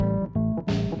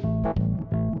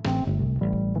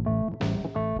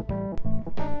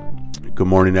Good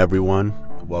morning, everyone.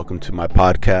 Welcome to my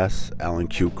podcast, Alan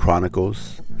Q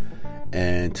Chronicles.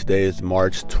 And today is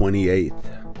March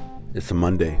 28th. It's a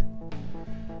Monday.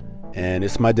 And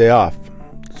it's my day off.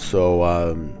 So,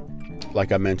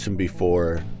 like I mentioned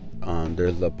before,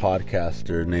 there's a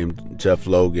podcaster named Jeff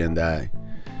Logan that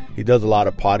he does a lot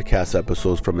of podcast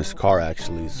episodes from his car,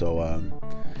 actually. So,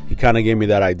 he kind of gave me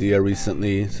that idea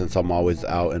recently since I'm always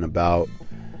out and about.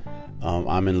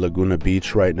 I'm in Laguna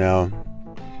Beach right now.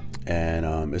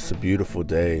 And it's a beautiful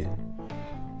day.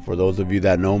 For those of you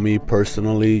that know me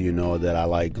personally, you know that I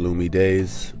like gloomy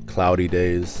days, cloudy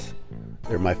days.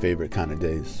 They're my favorite kind of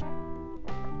days.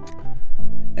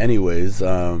 Anyways,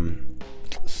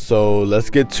 so let's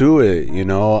get to it.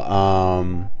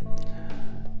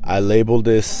 I labeled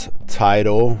this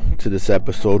title to this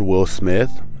episode Will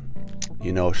Smith.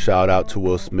 Shout out to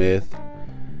Will Smith,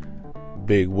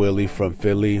 Big Willie from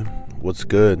Philly. What's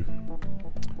good?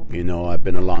 I've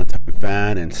been a long time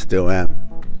fan and still am.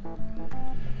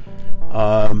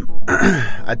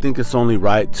 I think it's only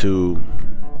right to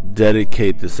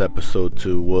dedicate this episode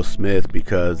to Will Smith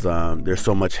because there's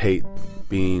so much hate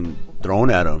being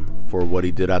thrown at him for what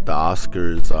he did at the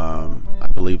Oscars. I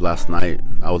believe last night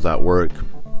I was at work,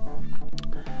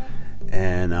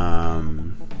 and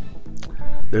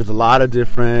there's a lot of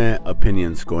different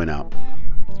opinions going out.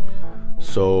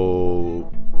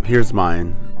 So here's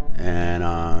mine. And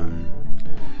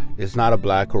it's not a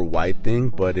black or white thing,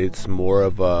 but it's more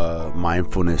of a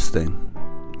mindfulness thing,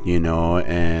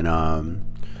 and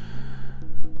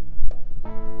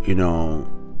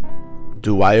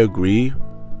do I agree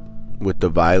with the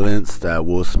violence that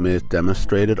Will Smith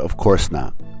demonstrated? Of course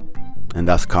not. And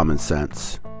that's common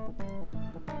sense.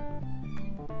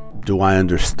 Do I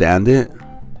understand it?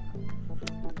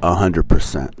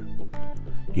 100%.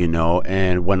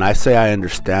 And when I say I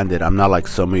understand it, I'm not like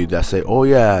some of you that say, oh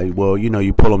yeah, well,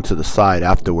 you pull them to the side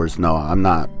afterwards. No, I'm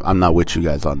not with you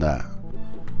guys on that.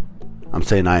 I'm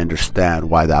saying I understand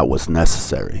why that was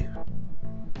necessary.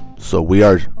 So we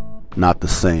are not the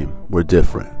same. We're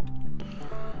different.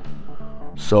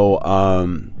 So,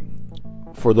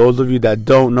 for those of you that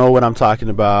don't know what I'm talking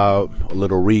about, a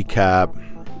little recap.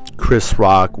 Chris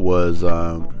Rock was,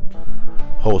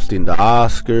 hosting the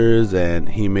Oscars, and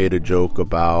he made a joke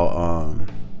about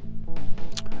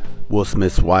Will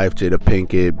Smith's wife, Jada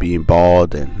Pinkett, being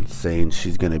bald and saying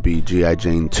she's going to be G.I.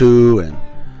 Jane 2, and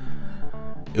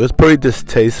it was pretty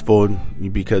distasteful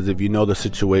because if you know the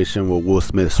situation with Will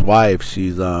Smith's wife,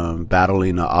 she's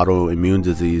battling an autoimmune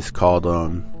disease called,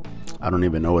 I don't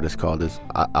even know what it's called, it's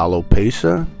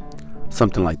alopecia,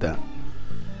 something like that.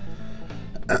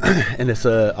 And it's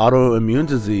an autoimmune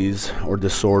disease or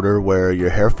disorder where your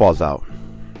hair falls out.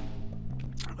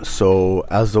 So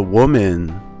as a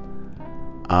woman,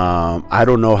 I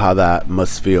don't know how that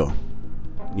must feel,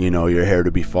 your hair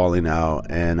to be falling out.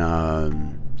 And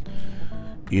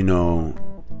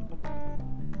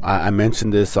I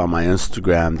mentioned this on my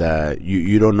Instagram that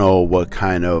you don't know what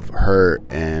kind of hurt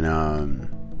and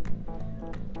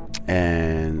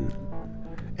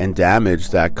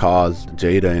damage that caused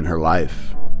Jada in her life.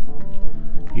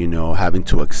 Having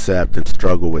to accept and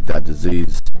struggle with that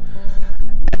disease.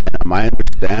 And I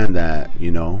understand that,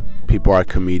 people are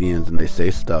comedians and they say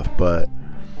stuff, but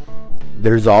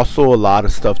there's also a lot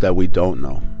of stuff that we don't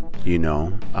know,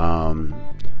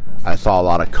 I saw a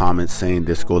lot of comments saying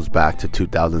this goes back to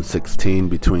 2016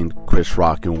 between Chris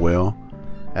Rock and Will,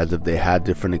 as if they had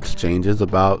different exchanges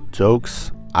about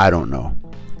jokes. I don't know.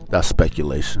 That's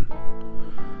speculation.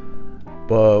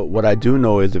 But what I do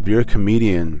know is if you're a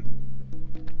comedian,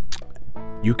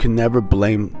 you can never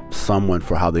blame someone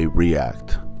for how they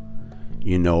react,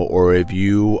 or if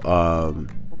you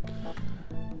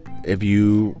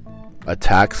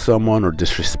attack someone or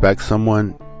disrespect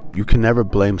someone, you can never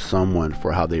blame someone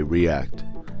for how they react.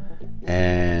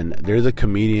 And there's a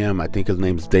comedian, I think his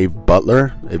name's Dave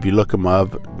Butler. If you look him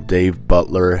up, Dave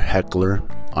Butler Heckler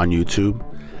on YouTube.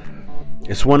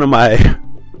 It's one of my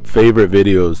favorite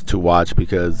videos to watch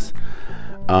because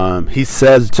he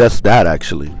says just that,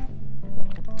 actually.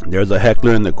 There's a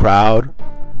heckler in the crowd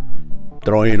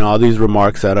throwing all these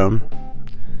remarks at him,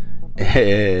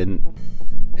 and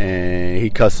he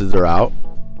cusses her out,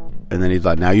 and then he's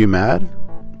like, now you mad?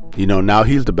 Now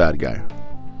he's the bad guy.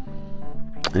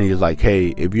 And he's like, hey,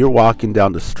 if you're walking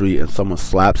down the street and someone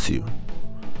slaps you,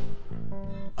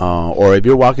 or if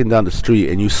you're walking down the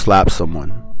street and you slap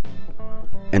someone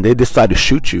and they decide to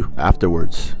shoot you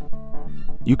afterwards,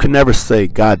 you can never say,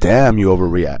 God damn, you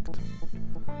overreact.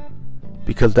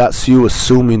 Because that's you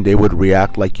assuming they would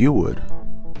react like you would.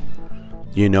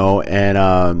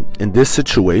 And in this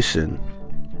situation,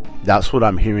 that's what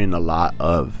I'm hearing a lot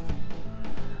of.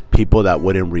 people that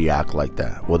wouldn't react like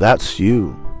that. Well, that's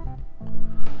you.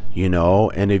 You know,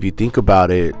 and if you think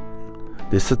about it,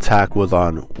 this attack was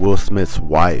on Will Smith's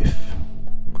wife.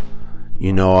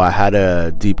 You know, I had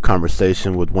a deep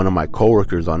conversation with one of my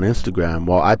coworkers on Instagram.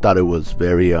 Well, I thought it was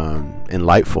very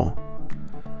enlightful.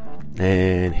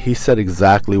 And he said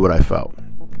exactly what I felt.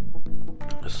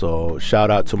 So, shout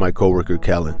out to my coworker,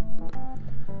 Kellen.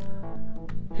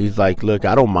 He's like, look,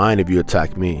 I don't mind if you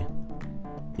attack me.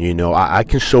 You know, I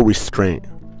can show restraint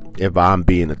if I'm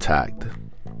being attacked.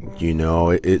 You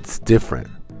know, it's different.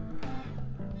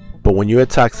 But when you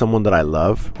attack someone that I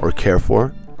love or care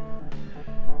for,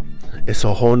 it's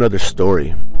a whole nother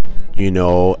story. You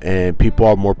know, and people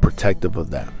are more protective of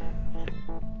that.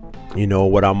 You know,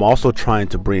 what I'm also trying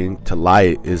to bring to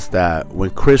light is that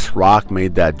when Chris Rock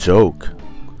made that joke,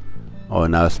 oh,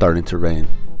 now it's starting to rain.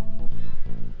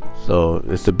 So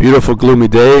it's a beautiful, gloomy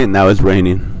day, and now it's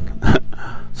raining.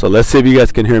 So let's see if you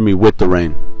guys can hear me with the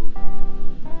rain.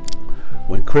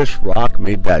 When Chris Rock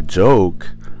made that joke,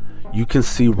 you can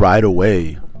see right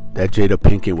away that Jada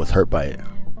Pinkett was hurt by it.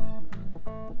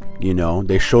 You know,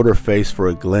 they showed her face for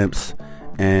a glimpse,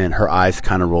 and her eyes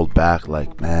kind of rolled back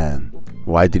like, man,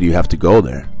 why did you have to go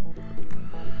there?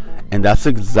 And that's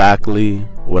exactly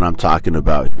what I'm talking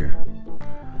about here.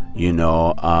 You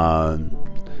know,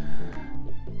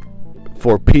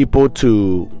 for people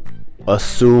to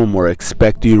assume or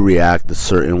expect you to react a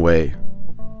certain way,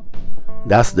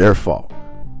 that's their fault.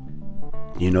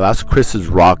 You know, that's Chris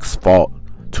Rock's fault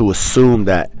to assume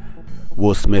that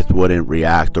Will Smith wouldn't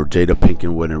react or Jada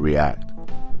Pinkett wouldn't react.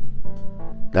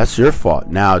 That's your fault.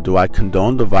 Now, do I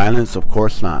condone the violence? Of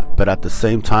course not. But at the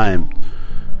same time,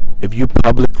 if you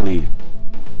publicly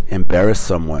embarrass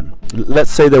someone, let's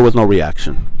say there was no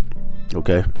reaction,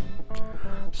 okay?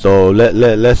 So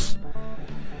let's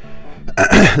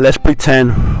let's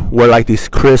pretend we're like these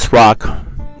Chris Rock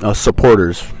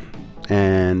supporters,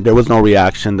 and there was no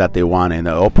reaction that they wanted.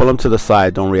 Oh, pull them to the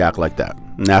side. Don't react like that.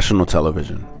 National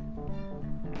television.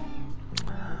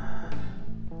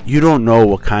 You don't know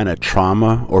what kind of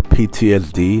trauma or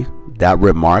PTSD that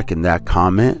remark and that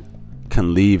comment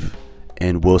can leave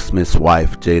in Will Smith's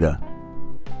wife, Jada,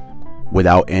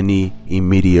 without any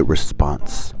immediate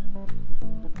response.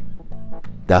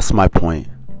 That's my point.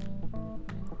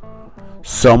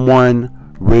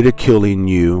 Someone ridiculing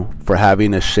you for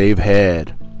having a shaved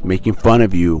head, making fun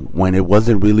of you when it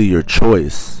wasn't really your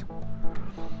choice,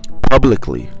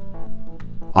 publicly,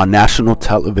 on national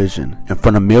television, in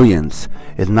front of millions,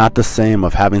 is not the same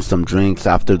of having some drinks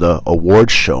after the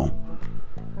awards show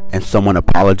and someone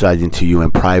apologizing to you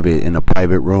in private, in a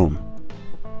private room.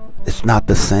 It's not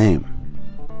the same.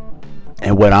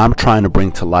 And what I'm trying to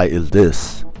bring to light is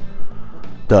this: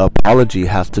 the apology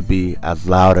has to be as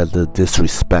loud as the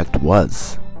disrespect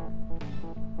was.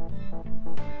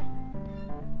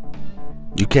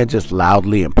 You can't just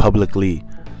loudly and publicly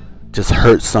just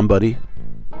hurt somebody,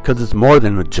 because it's more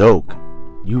than a joke.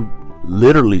 You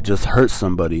literally just hurt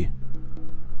somebody,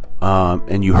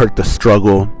 and you hurt the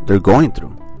struggle they're going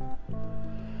through.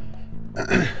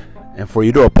 And for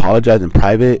you to apologize in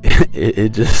private, it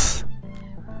just,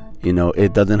 you know,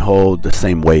 it doesn't hold the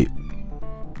same weight.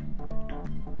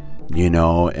 You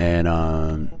know, and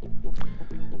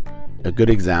a good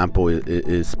example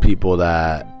is people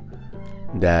that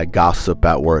gossip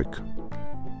at work.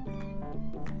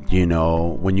 You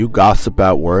know, when you gossip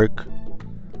at work,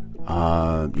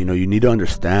 you know, you need to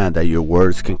understand that your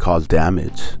words can cause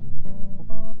damage.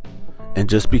 And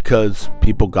just because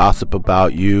people gossip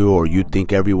about you, or you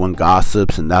think everyone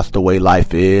gossips and that's the way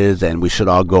life is and we should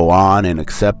all go on and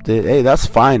accept it, hey, that's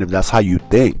fine if that's how you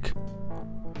think.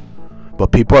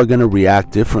 But people are going to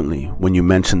react differently when you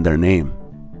mention their name.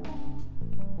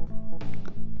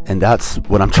 And that's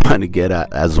what I'm trying to get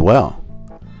at as well.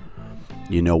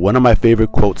 You know, one of my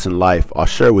favorite quotes in life, I'll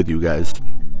share with you guys.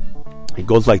 It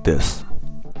goes like this: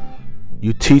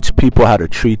 you teach people how to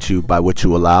treat you by what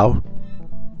you allow,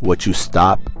 what you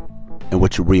stop, and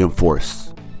what you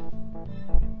reinforce.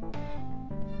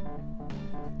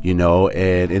 You know,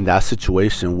 and in that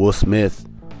situation, Will Smith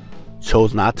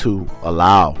chose not to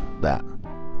allow that.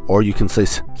 Or you can say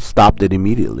stopped it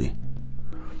immediately.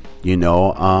 You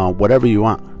know, whatever you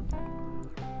want.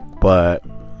 But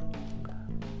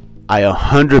I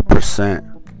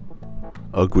 100%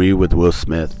 agree with Will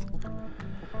Smith,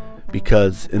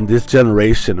 because in this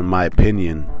generation, in my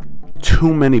opinion,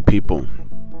 too many people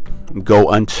go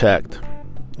unchecked,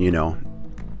 you know.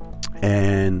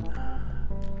 And,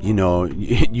 you know,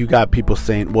 you got people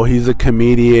saying, well, he's a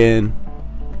comedian.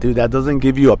 Dude, that doesn't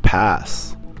give you a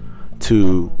pass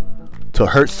to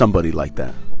hurt somebody like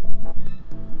that.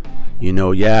 You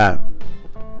know, yeah,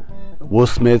 Will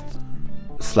Smith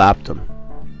slapped him.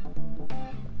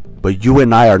 But you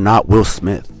and I are not Will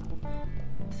Smith.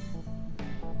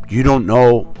 You don't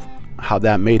know how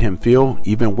that made him feel.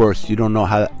 Even worse, you don't know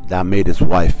how that made his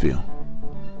wife feel.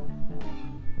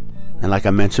 And like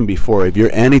I mentioned before, if you're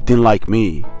anything like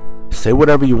me, say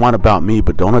whatever you want about me,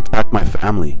 but don't attack my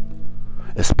family.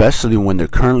 Especially when they're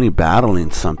currently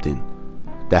battling something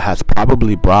that has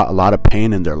probably brought a lot of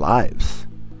pain in their lives.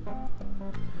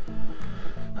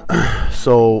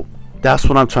 So that's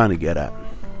what I'm trying to get at.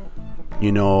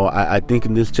 You know, I think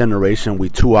in this generation we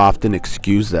too often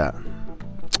excuse that.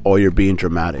 Oh, you're being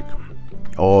dramatic.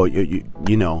 Oh, you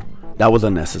know, that was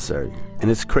unnecessary. And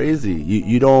it's crazy.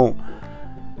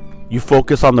 You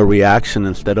focus on the reaction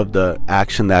instead of the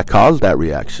action that caused that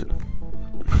reaction.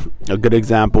 A good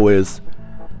example is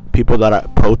people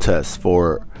that protest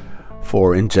for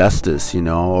injustice, you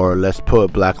know, or let's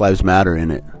put Black Lives Matter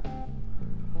in it.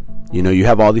 You know, you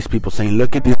have all these people saying,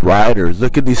 look at these rioters,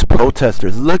 look at these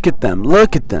protesters, look at them,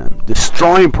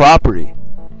 destroying property.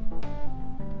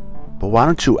 But why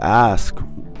don't you ask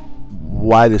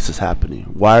why this is happening?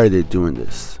 Why are they doing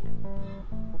this?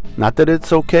 Not that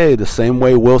it's okay, the same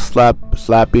way Will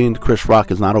slapping Chris Rock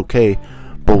is not okay,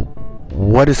 but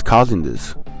what is causing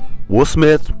this? Will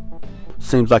Smith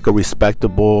seems like a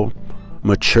respectable,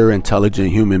 mature,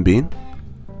 intelligent human being.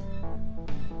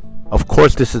 Of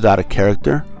course this is out of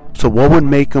character. So what would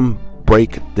make him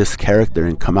break this character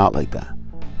and come out like that?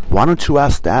 Why don't you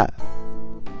ask that?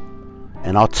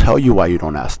 And I'll tell you why you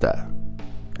don't ask that.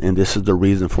 And this is the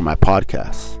reason for my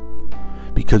podcast.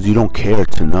 Because you don't care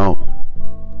to know.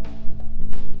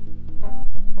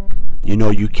 You know,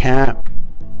 you can't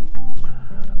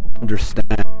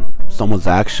understand someone's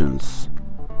actions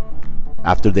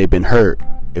after they've been hurt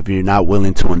if you're not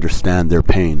willing to understand their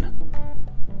pain.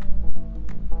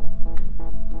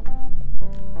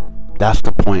 That's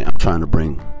the point I'm trying to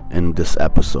bring in this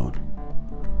episode.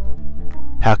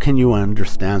 How can you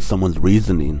understand someone's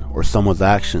reasoning or someone's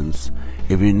actions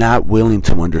if you're not willing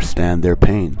to understand their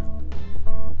pain?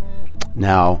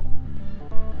 Now,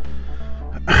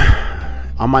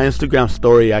 on my Instagram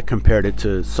story, I compared it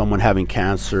to someone having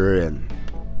cancer and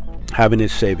having a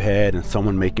shaved head and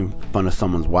someone making fun of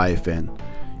someone's wife. And,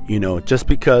 you know, just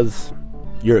because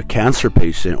you're a cancer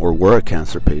patient or were a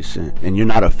cancer patient and you're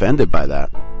not offended by that,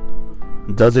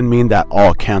 doesn't mean that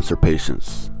all cancer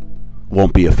patients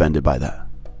won't be offended by that.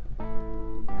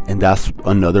 And that's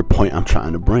another point I'm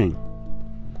trying to bring.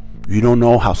 You don't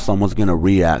know how someone's going to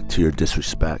react to your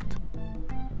disrespect.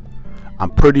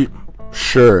 I'm pretty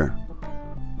sure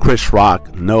Chris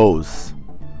Rock knows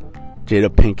Jada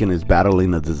Pinkett is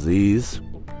battling a disease.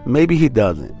 Maybe he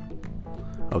doesn't.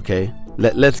 Okay?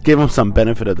 Let's give him some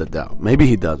benefit of the doubt. Maybe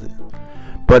he doesn't.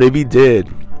 But if he did,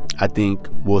 I think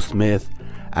Will Smith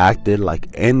acted like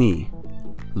any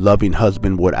loving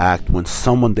husband would act when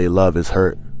someone they love is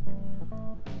hurt.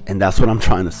 And that's what I'm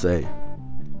trying to say.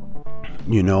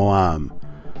 You know,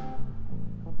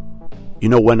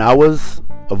 when I was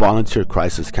a volunteer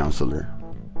crisis counselor,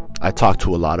 I talked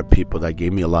to a lot of people that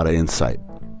gave me a lot of insight.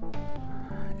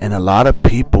 And a lot of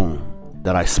people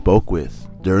that I spoke with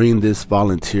during this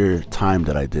volunteer time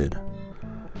that I did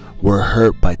were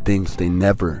hurt by things they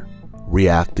never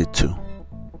reacted to.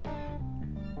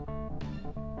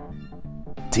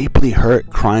 Deeply hurt,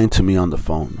 crying to me on the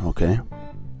phone, okay?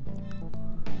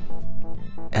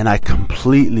 And I can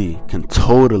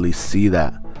totally see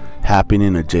that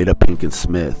happening to Jada Pinkett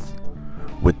Smith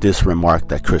with this remark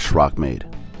that Chris Rock made.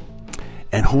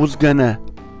 And who's gonna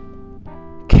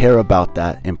care about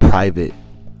that in private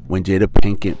when Jada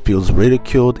Pinkett feels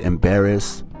ridiculed,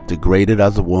 embarrassed, degraded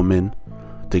as a woman,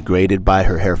 degraded by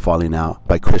her hair falling out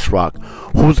by Chris Rock?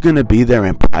 Who's gonna be there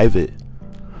in private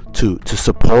to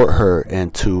support her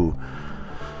and to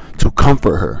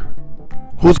comfort her?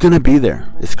 Who's gonna be there?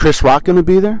 Is Chris Rock gonna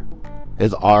be there?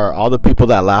 Are all the people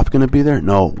that laugh gonna be there?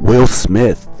 No, Will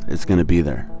Smith is gonna be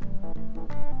there.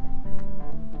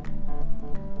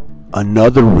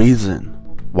 Another reason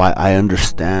why I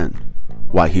understand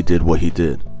why he did what he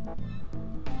did.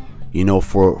 You know,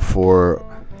 for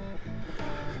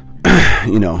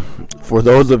you know, for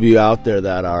those of you out there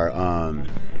that are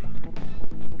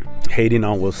hating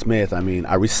on Will Smith, I mean,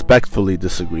 I respectfully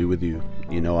disagree with you.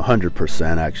 You know,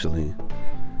 100% actually.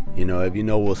 You know, if you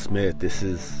know Will Smith,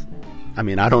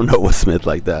 I don't know Will Smith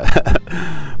like that.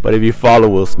 But if you follow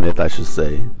Will Smith, I should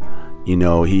say, you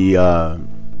know, he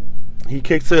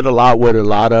kicks it a lot with a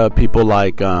lot of people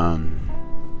like that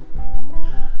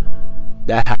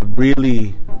have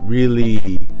really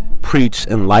preached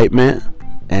enlightenment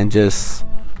and just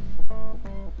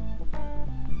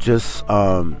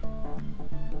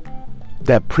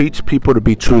that preach people to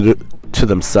be true to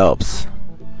themselves.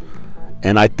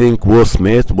 And I think Will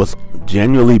Smith was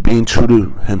genuinely being true to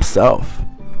himself.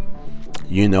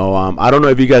 You know, I don't know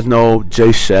if you guys know Jay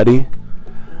Shetty.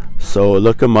 So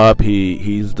look him up.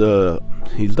 He's the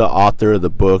author of the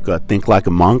book Think Like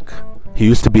a Monk. He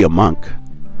used to be a monk.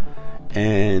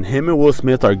 And him and Will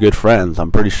Smith are good friends.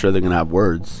 I'm pretty sure they're going to have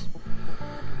words.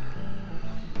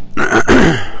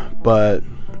 But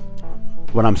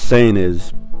what I'm saying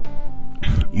is,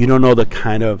 you don't know the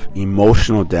kind of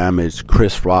emotional damage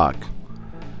Chris Rock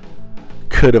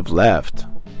could have left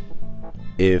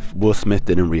if Will Smith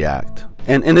didn't react.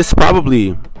 And it's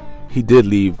probably, he did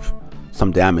leave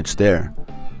some damage there.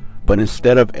 But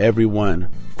instead of everyone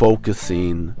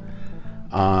focusing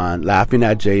on laughing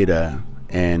at Jada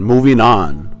and moving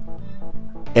on,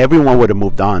 everyone would have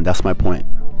moved on. That's my point.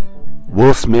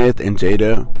 Will Smith and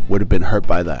Jada would have been hurt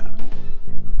by that,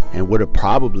 and would have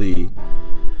probably,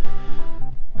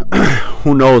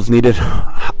 who knows, needed,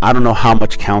 I don't know how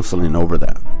much counseling over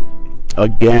that.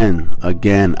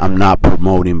 Again, I'm not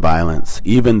promoting violence,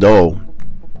 even though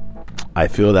I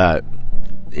feel that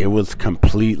it was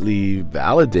completely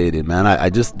validated, man. I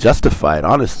just justified,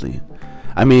 honestly.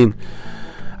 I mean,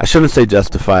 I shouldn't say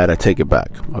justified, I take it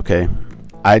back, okay?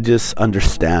 I just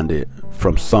understand it.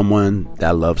 From someone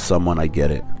that loves someone, I get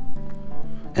it.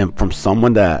 And from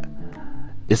someone that,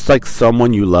 it's like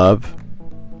someone you love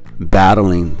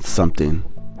battling something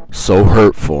so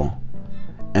hurtful,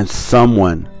 and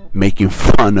someone making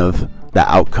fun of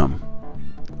the outcome.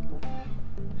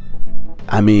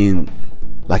 I mean,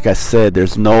 like I said,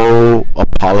 there's no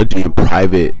apology in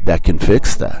private that can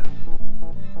fix that.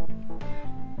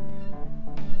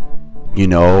 You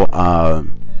know,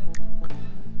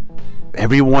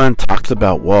 everyone talks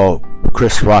about, well,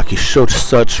 Chris Rock, he showed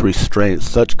such restraint,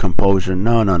 such composure.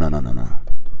 No.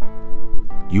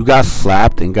 You got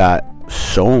slapped and got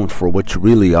shown for what you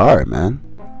really are, man.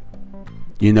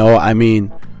 You know, I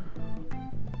mean,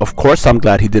 of course I'm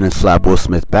glad he didn't slap Will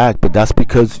Smith back, but that's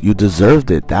because you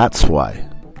deserved it. That's why.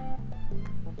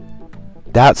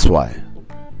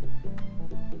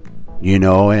 You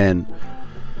know, and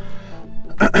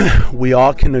we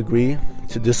all can agree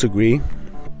to disagree.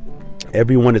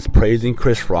 Everyone is praising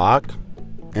Chris Rock,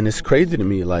 and it's crazy to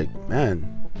me, like, man.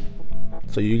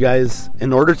 So you guys,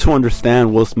 in order to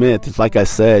understand Will Smith, it's like I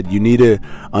said, you need to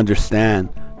understand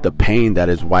the pain that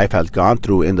his wife has gone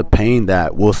through and the pain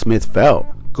that Will Smith felt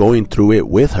going through it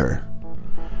with her.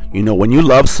 You know, when you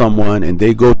love someone and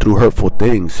they go through hurtful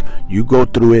things, you go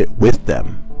through it with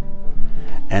them.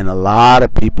 And a lot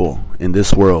of people in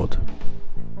this world,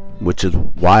 which is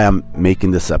why I'm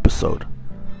making this episode,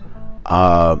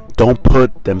 don't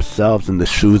put themselves in the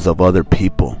shoes of other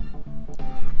people.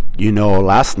 You know,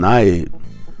 last night,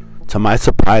 to my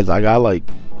surprise, I got like,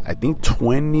 I think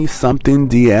 20 something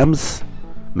DMs,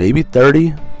 maybe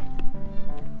 30.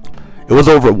 It was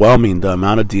overwhelming, the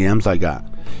amount of DMs I got.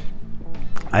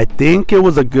 I think it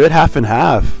was a good half and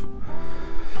half.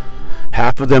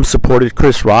 Half of them supported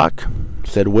Chris Rock,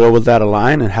 said Will was out of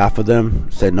line, and half of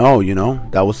them said no, you know,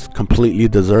 that was completely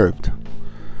deserved.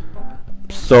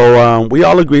 So we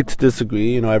all agreed to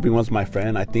disagree. You know, everyone's my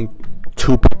friend. I think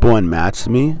 2 people unmatched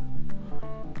me.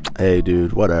 Hey,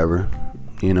 dude, whatever.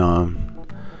 You know,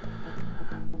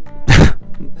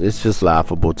 it's just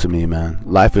laughable to me, man.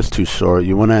 Life is too short.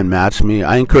 You want to unmatch me?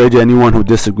 I encourage anyone who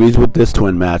disagrees with this to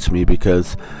unmatch me,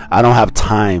 because I don't have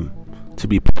time to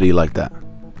be petty like that.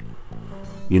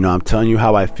 You know, I'm telling you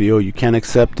how I feel. You can't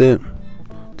accept it,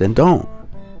 then don't.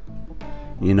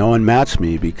 You know, unmatch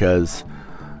me, because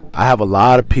I have a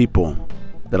lot of people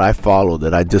that I follow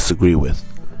that I disagree with.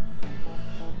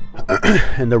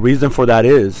 And the reason for that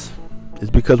is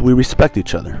because we respect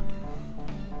each other.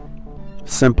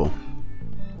 Simple.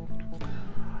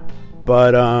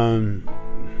 But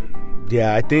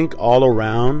yeah, I think all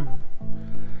around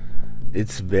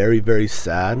it's very, very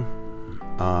sad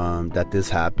that this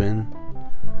happened.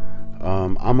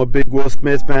 I'm a big Will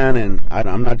Smith fan, and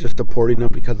I'm not just supporting him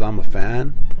because I'm a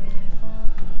fan.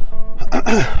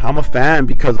 I'm a fan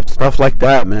because of stuff like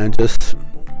that, man. Just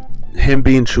him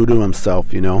being true to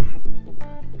himself, you know.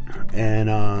 And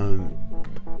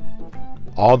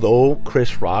although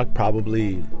Chris Rock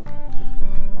probably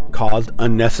caused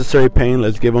unnecessary pain,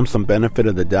 let's give him some benefit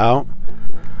of the doubt.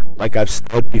 Like I've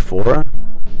said before,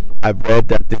 I've read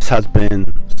that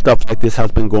stuff like this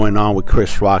has been going on with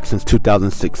Chris Rock since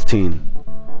 2016.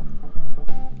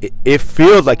 It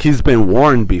feels like he's been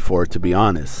warned before, to be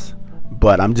honest,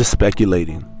 but I'm just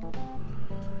speculating.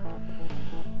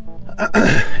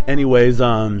 Anyways,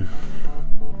 yeah,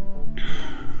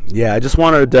 I just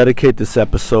wanted to dedicate this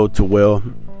episode to Will.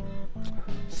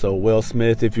 So Will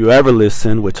Smith, if you ever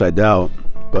listen, which I doubt,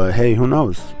 But hey, who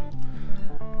knows?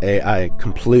 Hey, I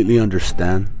completely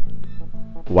understand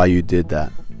why you did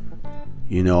that.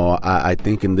 You know, I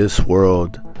think in this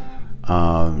world,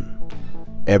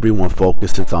 everyone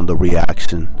focuses on the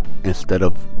reaction instead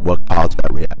of what caused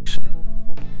that reaction.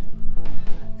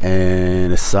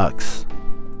 And it sucks.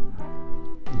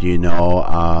 You know,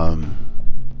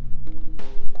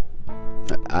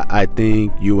 I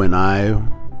think you and I,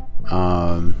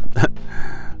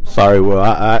 sorry, Will,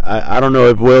 I don't know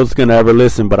if Will's gonna ever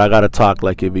listen, but I gotta talk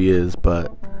like if he is.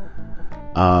 But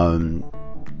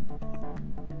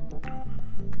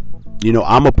you know,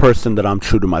 I'm a person that I'm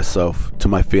true to myself, to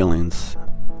my feelings,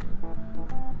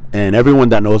 and everyone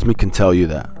that knows me can tell you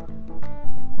that.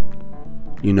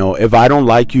 You know, if I don't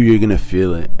like you, you're gonna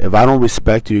feel it. If I don't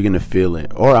respect you, you're gonna feel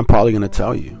it, or I'm probably gonna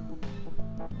tell you.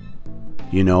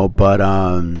 You know, but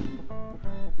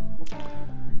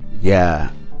yeah,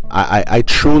 I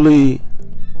truly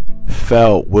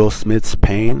felt Will Smith's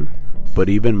pain, but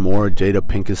even more Jada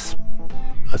Pinkett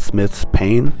Smith's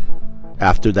pain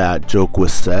after that joke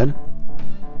was said.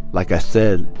 Like I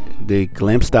said, they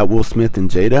glimpsed at Will Smith and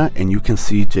Jada, and you can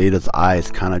see Jada's eyes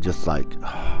kind of just like,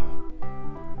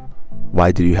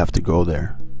 why did you have to go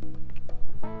there?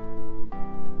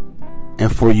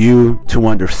 And for you to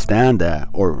understand that,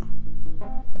 or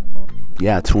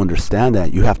to understand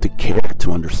that, you have to care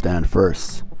to understand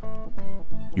first.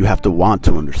 You have to want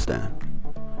to understand.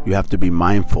 You have to be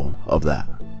mindful of that.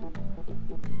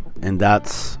 And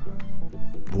that's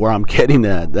where I'm getting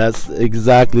at. That's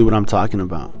exactly what I'm talking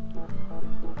about.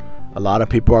 A lot of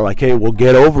people are like, hey, we'll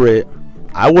get over it.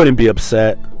 I wouldn't be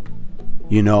upset.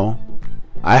 You know,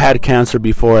 I had cancer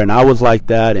before and I was like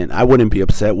that, and I wouldn't be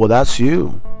upset. Well, that's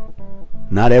you.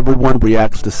 Not everyone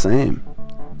reacts the same.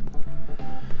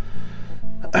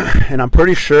 And I'm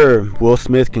pretty sure Will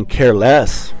Smith can care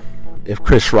less if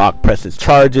Chris Rock presses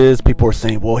charges. People are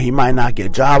saying, well, he might not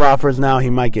get job offers now. He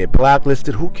might get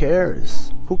blacklisted. Who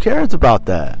cares? Who cares about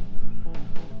that?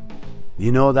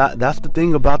 You know, that's the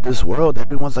thing about this world.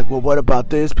 Everyone's like, well, what about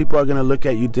this? People are going to look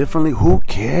at you differently. Who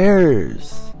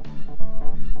cares?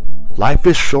 Life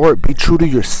is short. Be true to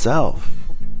yourself.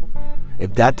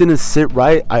 If that didn't sit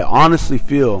right, I honestly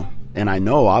feel, and I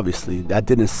know obviously, that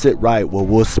didn't sit right with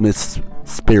Will Smith's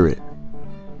spirit.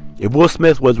 If Will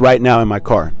Smith was right now in my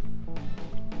car,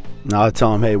 now I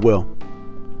tell him, hey, Will,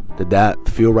 did that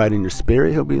feel right in your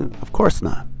spirit? He'll be, of course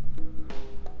not.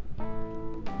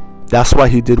 That's why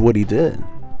he did what he did.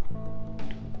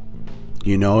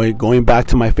 You know, going back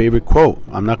to my favorite quote,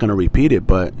 I'm not going to repeat it,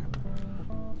 but,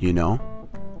 you know,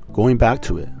 going back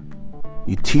to it,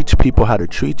 you teach people how to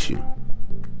treat you.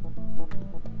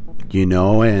 You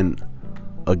know, and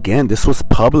again, this was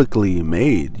publicly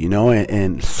made, you know,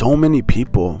 and so many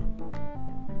people,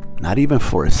 not even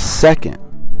for a second,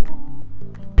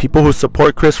 people who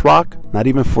support Chris Rock, not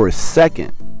even for a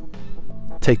second,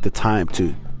 take the time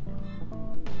to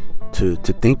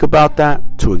think about that,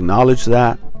 to acknowledge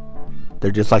that. They're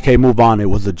just like, hey, move on, it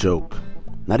was a joke.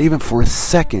 Not even for a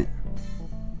second.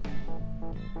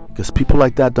 Because people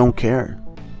like that don't care.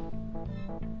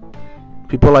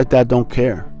 People like that don't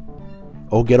care.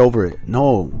 Oh, get over it.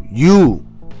 No, you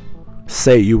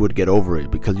say you would get over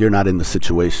it because you're not in the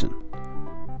situation.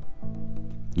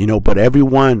 You know, but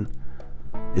everyone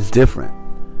is different.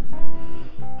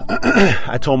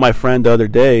 I told my friend the other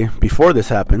day, before this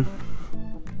happened,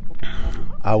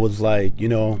 I was like, you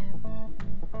know,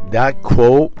 that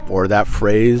quote or that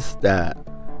phrase that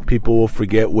people will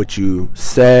forget what you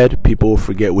said, people will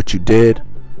forget what you did,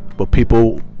 but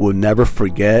people will never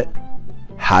forget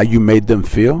how you made them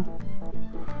feel.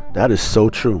 That is so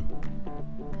true.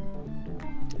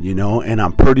 You know, and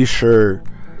I'm pretty sure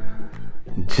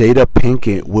Jada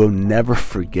Pinkett will never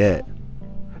forget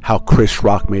how Chris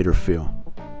Rock made her feel.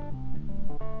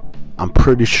 I'm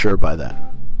pretty sure by that.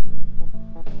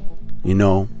 You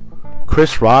know,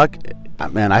 Chris Rock,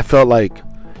 man, I felt like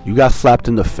you got slapped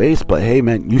in the face, but hey,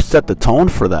 man, you set the tone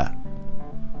for that.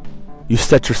 You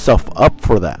set yourself up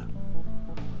for that.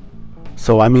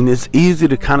 So, I mean, it's easy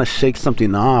to kind of shake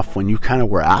something off when you kind of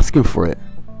were asking for it.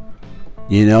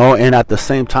 You know, and at the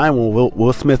same time, when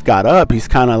Will Smith got up, he's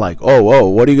kind of like, oh,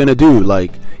 what are you going to do?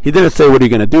 Like, he didn't say what are you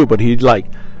going to do, but he, like,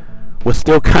 was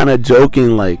still kind of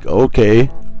joking, like,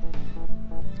 okay.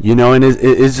 You know, and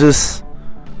it's just,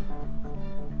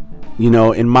 you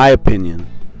know, in my opinion,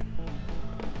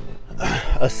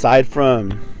 aside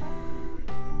from,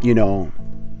 you know,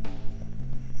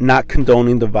 not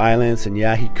condoning the violence, and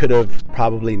yeah, he could have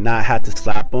probably not had to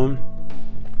slap him.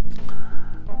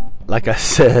 Like I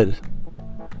said,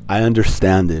 I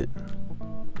understand it.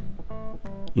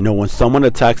 You know, when someone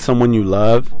attacks someone you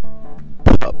love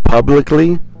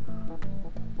publicly,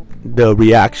 the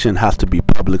reaction has to be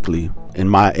publicly, in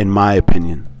my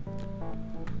opinion.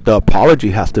 The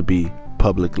apology has to be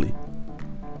publicly.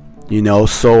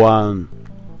 So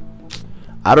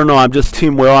I don't know, I'm just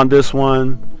Team Will on this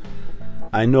one.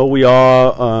 I know we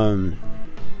all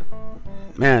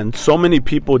man, so many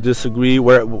people disagree,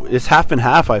 where it's half and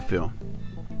half, I feel.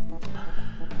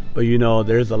 But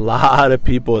there's a lot of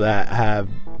people that have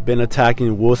been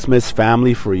attacking Will Smith's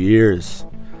family for years.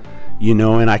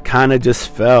 And I kind of just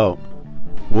felt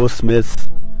Will Smith's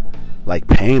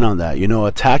pain on that.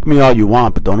 Attack me all you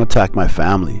want, but don't attack my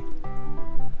family.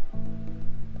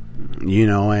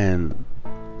 And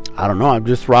I don't know, I'm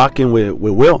just rocking with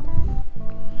Will.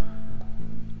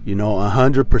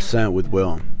 100% with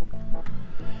Will.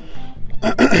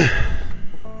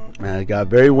 Man, it got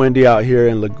very windy out here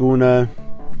in Laguna.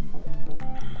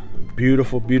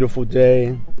 Beautiful, beautiful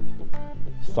day.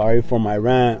 Sorry for my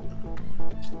rant.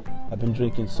 I've been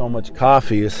drinking so much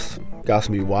coffee, it's got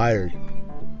me wired.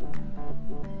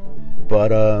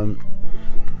 But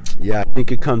yeah, I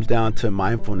think it comes down to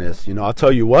mindfulness. I'll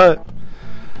tell you what,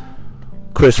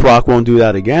 Chris Rock won't do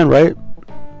that again, right?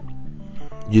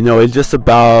 It's just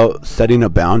about setting a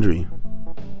boundary.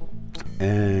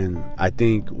 And I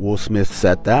think Will Smith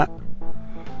set that.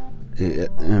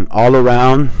 And all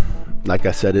around, like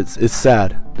I said, it's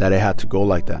sad that it had to go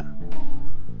like that.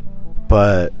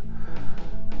 But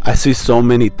I see so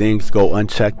many things go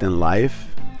unchecked in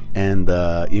life, and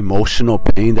the emotional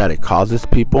pain that it causes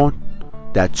people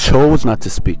that chose not to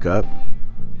speak up,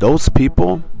 those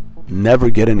people never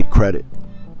get any credit.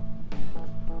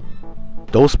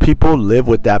 Those people live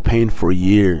with that pain for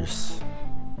years.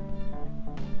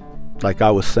 Like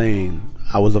I was saying,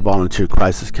 I was a volunteer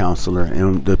crisis counselor,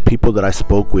 and the people that I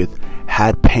spoke with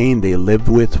had pain they lived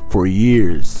with for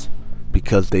years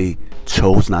because they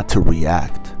chose not to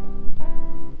react.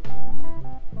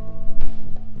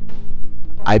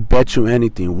 I bet you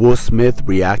anything, Will Smith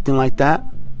reacting like that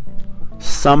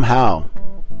somehow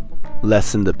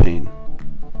lessened the pain.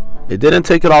 It didn't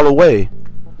take it all away,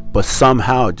 but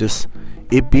somehow just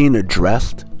it being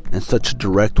addressed in such a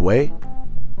direct way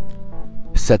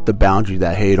set the boundary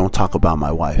that, hey, don't talk about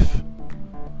my wife.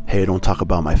 Hey, don't talk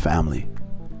about my family.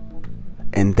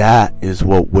 And that is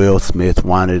what Will Smith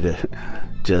wanted to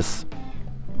just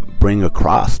bring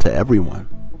across to everyone.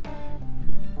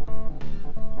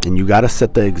 And you got to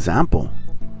set the example.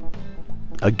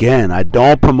 Again, I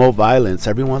don't promote violence.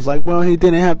 Everyone's like, well, he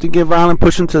didn't have to get violent,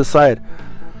 push him to the side.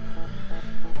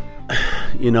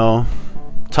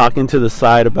 Talking to the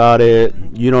side about it.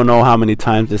 You don't know how many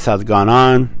times this has gone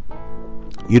on.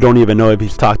 You don't even know if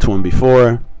he's talked to him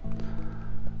before.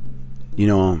 You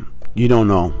don't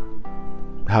know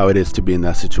how it is to be in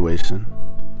that situation.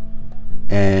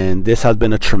 And this has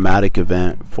been a traumatic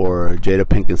event for Jada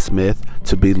Pinkett Smith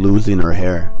to be losing her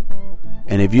hair.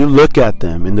 And if you look at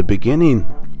them in the beginning,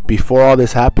 before all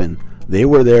this happened, they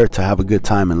were there to have a good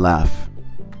time and laugh.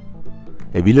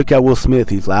 If you look at Will Smith,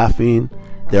 he's laughing.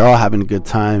 They're all having a good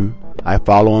time. I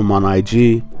follow him on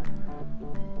IG.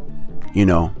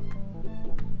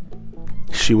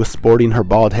 She was sporting her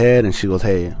bald head, and she goes,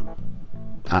 hey,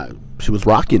 she was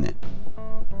rocking it.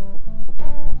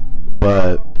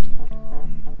 But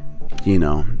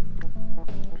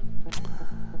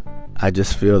I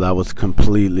just feel that was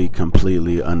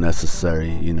completely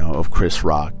unnecessary, of Chris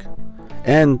Rock.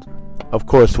 And of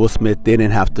course, Will Smith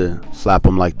didn't have to slap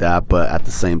him like that, but at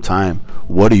the same time,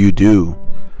 what do you do?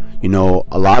 A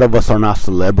lot of us are not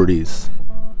celebrities.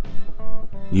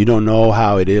 You don't know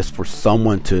how it is for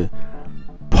someone to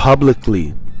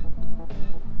publicly,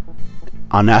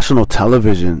 on national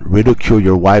television, ridicule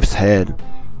your wife's head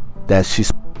that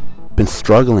she's been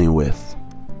struggling with.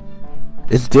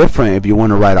 It's different if you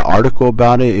want to write an article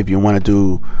about it, if you want to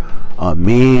do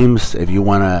memes, if you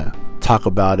want to talk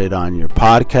about it on your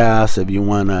podcast, if you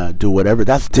want to do whatever,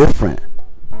 that's different.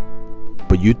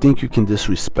 But you think you can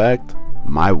disrespect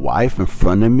my wife in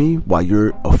front of me while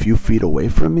you're a few feet away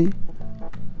from me?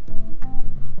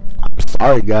 I'm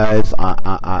sorry, guys.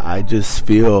 I just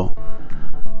feel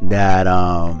that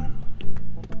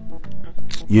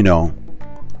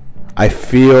I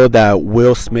feel that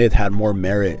Will Smith had more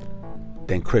merit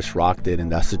than Chris Rock did in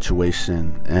that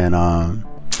situation. And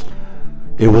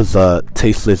it was a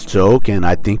tasteless joke, and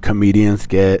I think comedians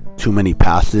get too many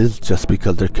passes just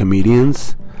because they're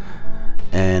comedians.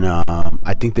 And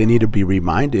I think they need to be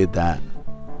reminded that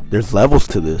there's levels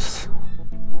to this.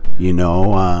 You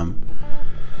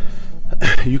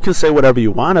can say whatever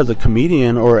you want as a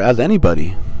comedian or as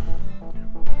anybody,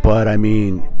 but I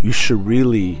mean, you should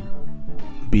really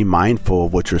be mindful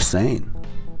of what you're saying.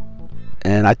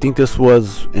 And I think this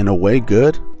was in a way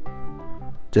good.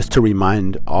 just to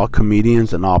remind all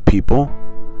comedians and all people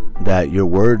that your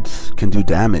words can do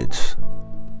damage.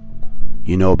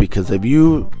 You know, because if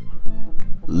you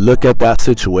look at that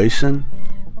situation,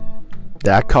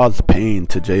 that caused pain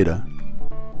to Jada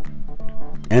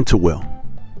and to Will.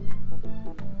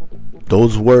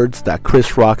 Those words that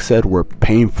Chris Rock said were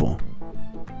painful.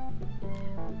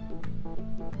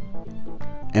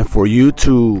 And for you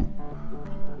to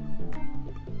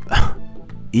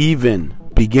even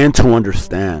begin to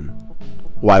understand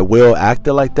why Will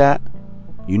acted like that,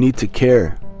 you need to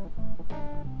care,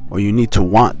 or you need to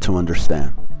want to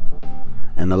understand.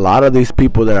 And a lot of these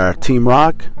people that are Team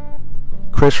Rock,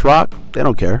 Chris Rock, they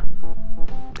don't care.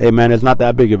 Hey man, it's not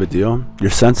that big of a deal.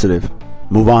 You're sensitive.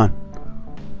 Move on.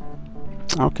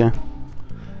 Okay.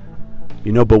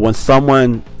 You know, but when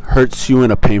someone hurts you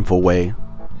in a painful way,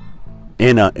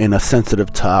 in a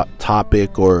sensitive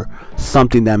topic, or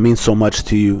something that means so much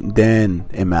to you, then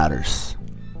it matters.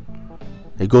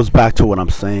 It goes back to what I'm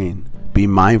saying. Be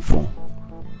mindful.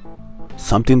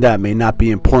 Something that may not be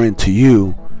important to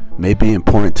you may be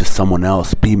important to someone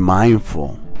else. Be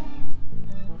mindful.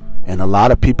 And a lot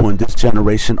of people in this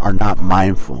generation are not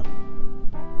mindful.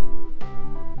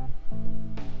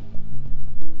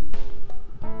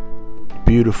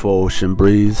 Beautiful ocean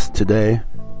breeze today.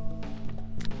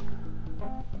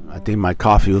 I think my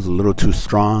coffee was a little too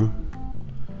strong.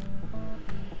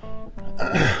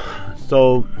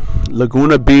 So,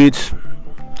 Laguna Beach,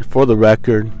 for the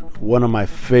record, one of my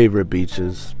favorite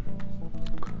beaches.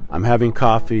 I'm having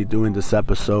coffee doing this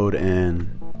episode,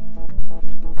 and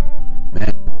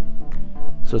man,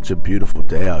 such a beautiful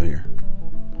day out here.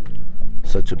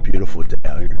 Such a beautiful day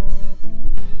out here.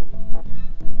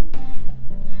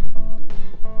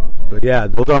 But yeah,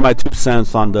 those are my 2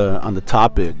 cents on the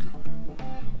topic.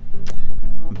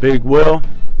 Big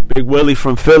Willie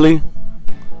from Philly.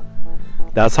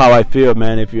 That's how I feel,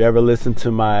 man. If you ever listen to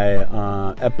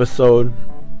my episode,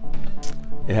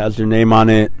 it has your name on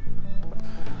it.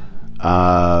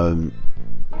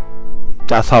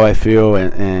 That's how I feel,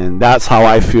 and that's how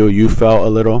I feel you felt a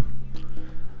little.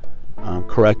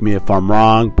 Correct me if I'm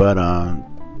wrong, but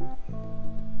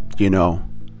you know,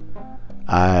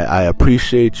 I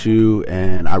appreciate you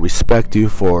and I respect you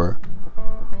for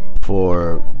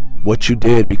what you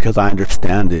did, because I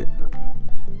understand it.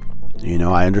 You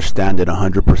know, I understand it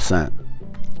 100%.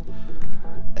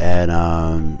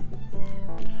 And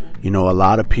you know, a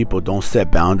lot of people don't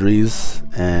set boundaries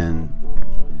and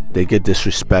they get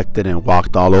disrespected and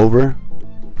walked all over.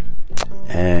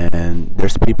 And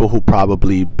there's people who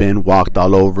probably been walked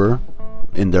all over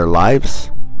in their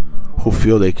lives who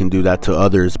feel they can do that to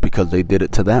others because they did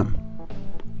it to them.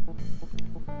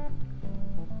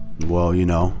 Well, you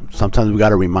know, sometimes we got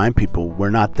to remind people we're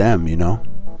not them, you know.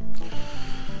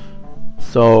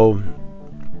 So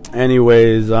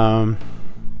anyways,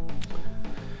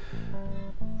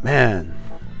 man,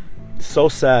 so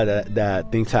sad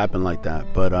that things happen like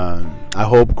that, but I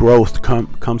hope growth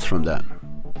comes from that.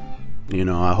 You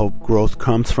know, I hope growth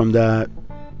comes from that.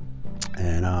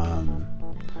 And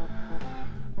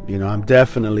you know, I'm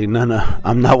definitely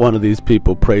I'm not one of these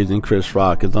people praising Chris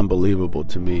Rock. It's unbelievable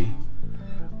to me.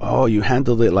 Oh, you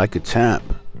handled it like a champ.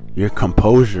 Your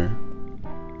composure.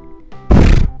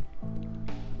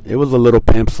 It was a little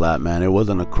pimp slap, man. It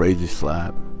wasn't a crazy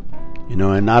slap. You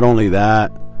know, and not only that,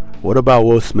 what about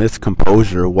Will Smith's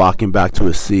composure walking back to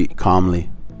his seat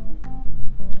calmly?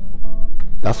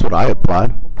 That's what I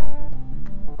applaud.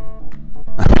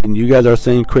 I mean, you guys are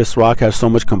saying Chris Rock has so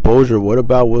much composure. What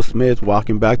about Will Smith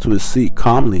walking back to his seat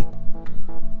calmly?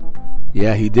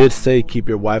 Yeah, he did say keep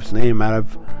your wife's name out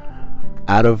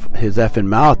of his effing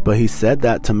mouth, but he said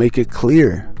that to make it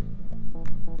clear.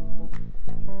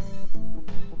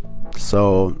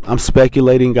 So I'm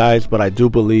speculating, guys, but I do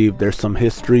believe there's some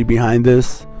history behind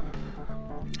this.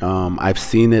 I've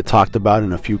seen it talked about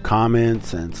in a few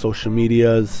comments and social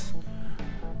medias.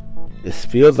 It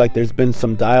feels like there's been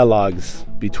some dialogues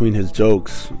between his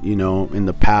jokes, you know, in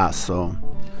the past. So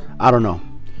I don't know.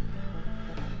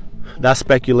 That's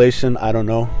speculation. I don't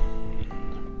know.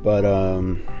 But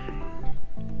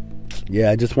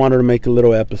yeah, I just wanted to make a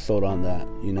little episode on that.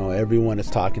 You know, everyone is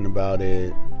talking about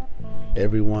it.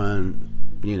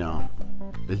 Everyone, you know,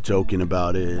 is joking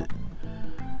about it.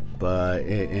 But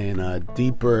in a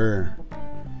deeper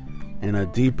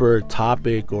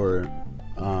topic, or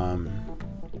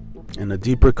in a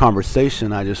deeper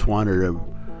conversation, I just wanted to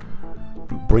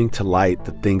bring to light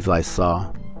the things I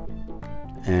saw.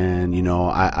 And you know,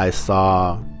 I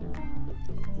saw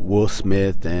Will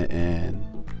Smith and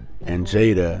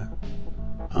Jada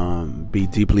be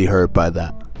deeply hurt by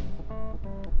that.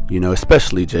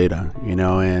 especially Jada,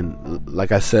 and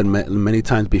like I said many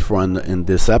times before in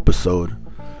this episode,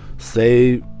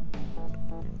 say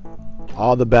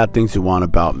all the bad things you want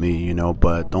about me,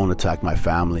 but don't attack my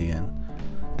family. And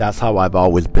that's how I've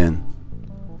always been,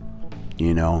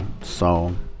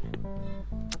 so.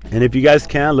 And if you guys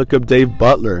can, look up Dave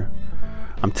Butler.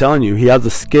 I'm telling you, he has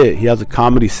a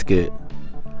comedy skit.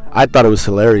 I thought it was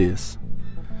hilarious.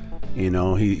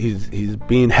 He's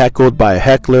being heckled by a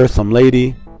heckler, some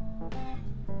lady,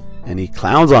 and he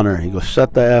clowns on her. He goes,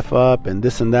 "Shut the F up," and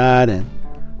this and that, and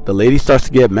the lady starts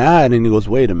to get mad, and he goes,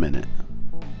 "Wait a minute.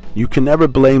 You can never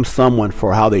blame someone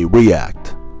for how they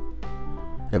react.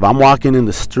 If I'm walking in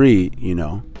the street,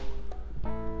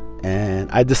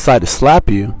 and I decide to slap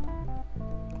you,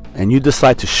 and you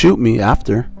decide to shoot me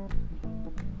after,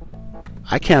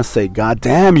 I can't say, 'God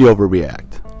damn, you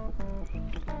overreact.'"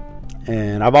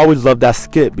 And I've always loved that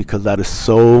skit because that is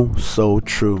so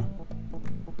true.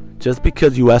 Just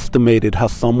because you estimated how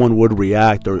someone would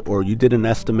react, or you didn't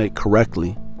estimate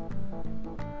correctly,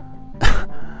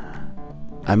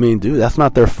 I mean, dude, that's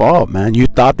not their fault, man. You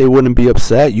thought they wouldn't be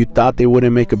upset. You thought they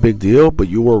wouldn't make a big deal, but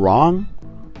you were wrong.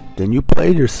 Then you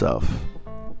played yourself.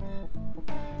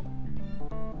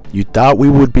 You thought we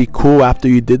would be cool after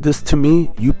you did this to me.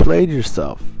 You played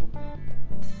yourself.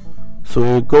 So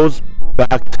it goes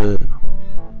back to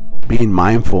being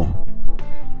mindful.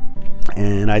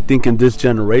 And I think in this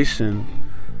generation,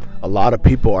 a lot of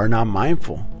people are not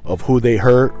mindful of who they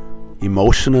hurt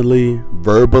emotionally,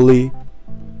 verbally.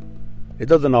 It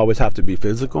doesn't always have to be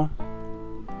physical.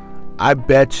 I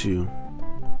bet you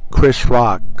Chris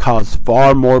Rock caused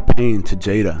far more pain to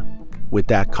Jada with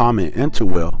that comment into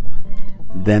Will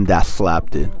than that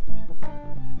slap did.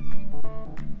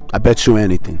 I bet you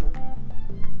anything.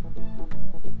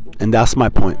 And that's my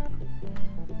point.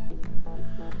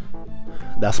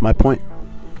 That's my point.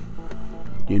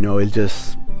 It's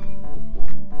just,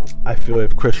 I feel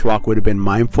if Chris Rock would have been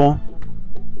mindful,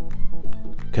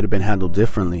 could have been handled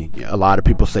differently. A lot of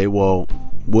people say, well,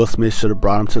 Will Smith should have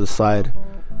brought him to the side.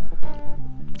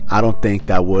 I don't think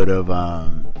that would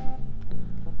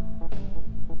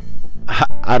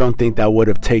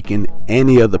have taken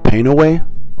any of the pain away.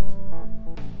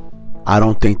 I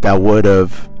don't think that would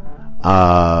have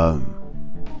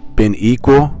been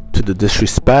equal to the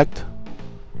disrespect.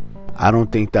 I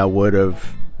don't think that would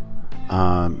have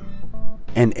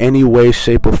in any way,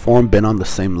 shape, or form been on the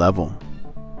same level.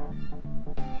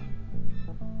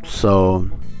 So,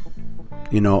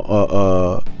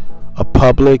 a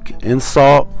public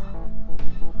insult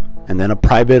and then a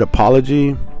private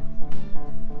apology,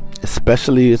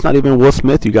 especially, it's not even Will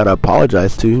Smith you gotta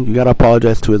apologize to. You gotta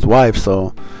apologize to his wife.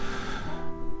 So,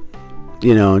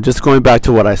 just going back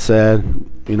to what I said,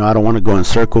 I don't want to go in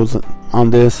circles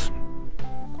on this,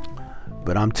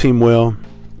 but I'm Team Will.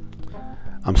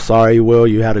 I'm sorry, Will,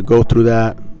 you had to go through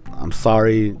that. I'm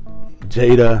sorry,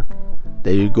 Jada,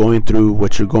 that you're going through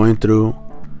what you're going through.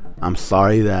 I'm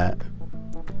sorry that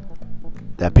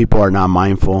people are not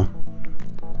mindful.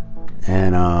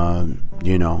 And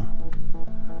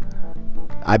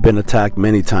I've been attacked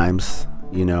many times,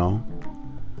 in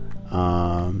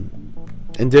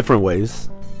different ways.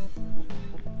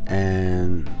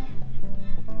 And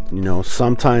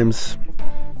sometimes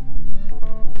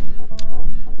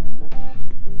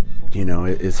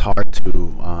it's hard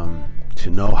to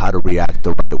know how to react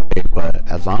the right way, but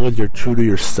as long as you're true to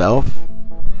yourself,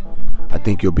 I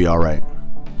think you'll be all right.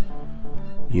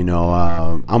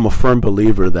 I'm a firm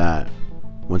believer that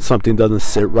when something doesn't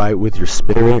sit right with your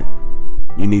spirit,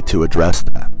 you need to address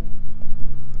that.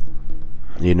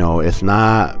 It's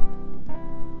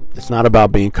not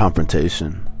about being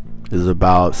confrontation. It's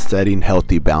about setting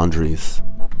healthy boundaries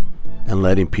and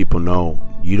letting people know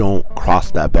you don't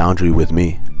cross that boundary with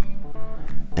me.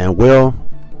 And Will,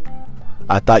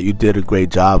 I thought you did a great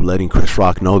job letting Chris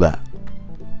Rock know that.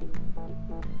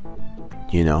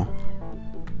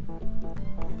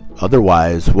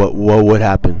 Otherwise, what would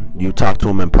happen? You talk to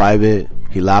him in private,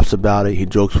 he laughs about it, he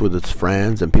jokes with his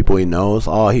friends and people he knows.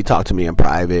 Oh, he talked to me in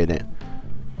private, and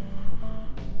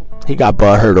he got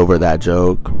butthurt over that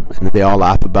joke, and they all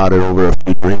laugh about it over a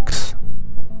few drinks.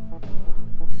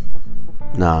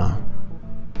 Nah.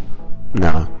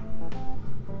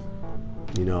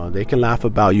 They can laugh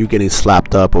about you getting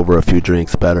slapped up over a few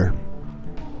drinks better.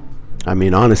 I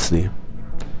mean, honestly,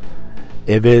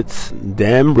 if it's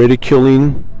them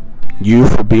ridiculing you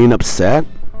for being upset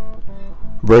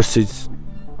versus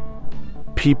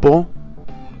people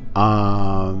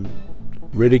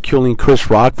ridiculing Chris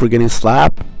Rock for getting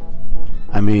slapped,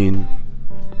 I mean,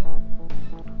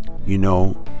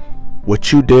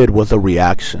 what you did was a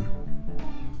reaction.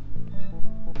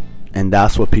 And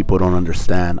that's what people don't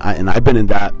understand. And I've been in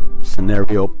that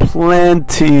scenario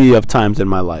plenty of times in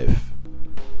my life,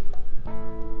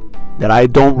 that I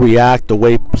don't react the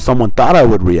way someone thought I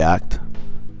would react,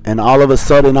 and all of a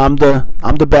sudden I'm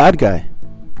the bad guy.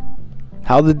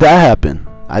 How did that happen?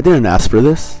 I didn't ask for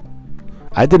this.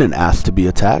 I didn't ask to be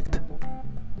attacked.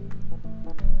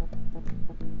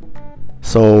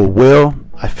 So Will,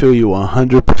 I feel you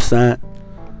 100%.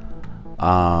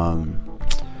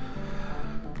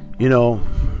 You know,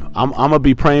 I'm gonna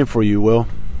be praying for you, Will,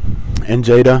 and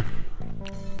Jada,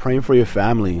 praying for your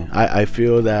family. I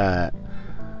feel that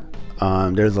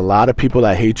there's a lot of people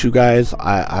that hate you guys.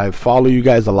 I follow you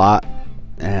guys a lot,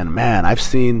 and man, I've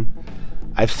seen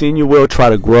you, Will, try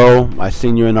to grow. I've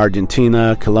seen you in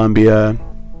Argentina, Colombia.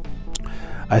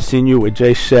 I've seen you with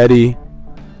Jay Shetty.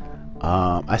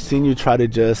 I've seen you try to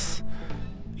just,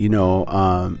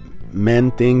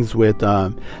 mend things with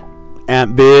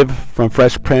Aunt Viv from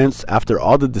Fresh Prince after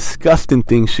all the disgusting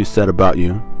things she said about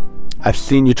you. I've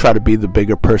seen you try to be the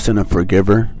bigger person and forgive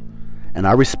her, and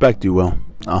I respect you, Will,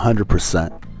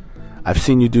 100%. I've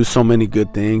seen you do so many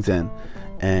good things and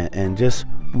just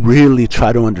really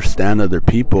try to understand other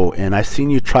people, and I've seen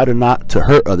you try to not to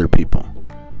hurt other people.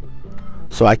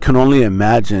 So I can only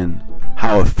imagine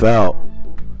how it felt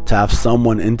to have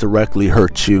someone indirectly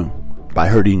hurt you by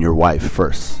hurting your wife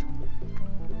first.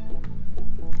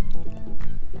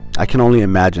 I can only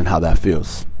imagine how that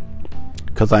feels,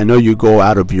 because I know you go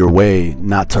out of your way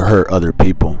not to hurt other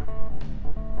people.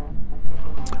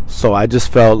 So I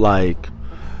just felt like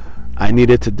I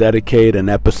needed to dedicate an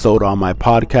episode on my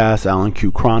podcast, Alan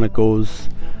Q Chronicles,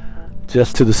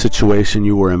 just to the situation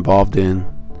you were involved in,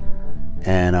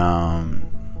 and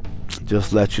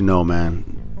just let you know, man,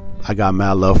 I got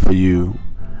mad love for you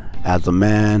as a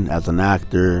man, as an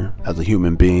actor, as a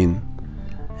human being,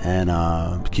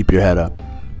 and keep your head up.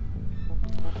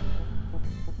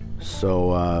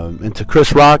 So, and to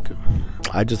Chris Rock,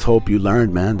 I just hope you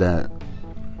learned, man, that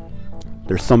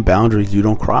there's some boundaries you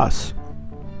don't cross.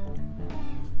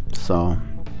 So,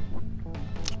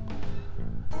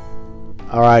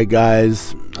 alright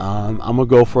guys, I'm gonna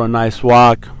go for a nice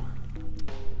walk,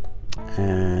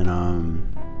 and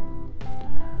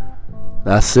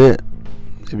that's it.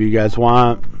 If you guys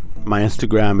want, my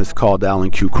Instagram is called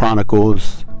Alan Q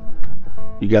Chronicles.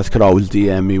 You guys could always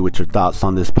DM me with your thoughts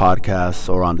on this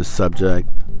podcast or on this subject.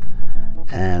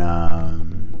 And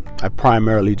I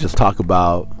primarily just talk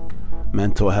about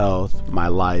mental health, my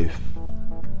life,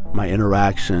 my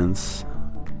interactions,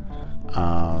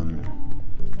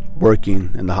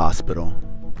 working in the hospital,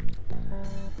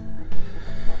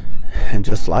 and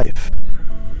just life.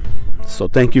 So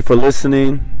thank you for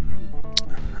listening.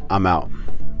 I'm out.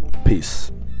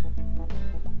 Peace.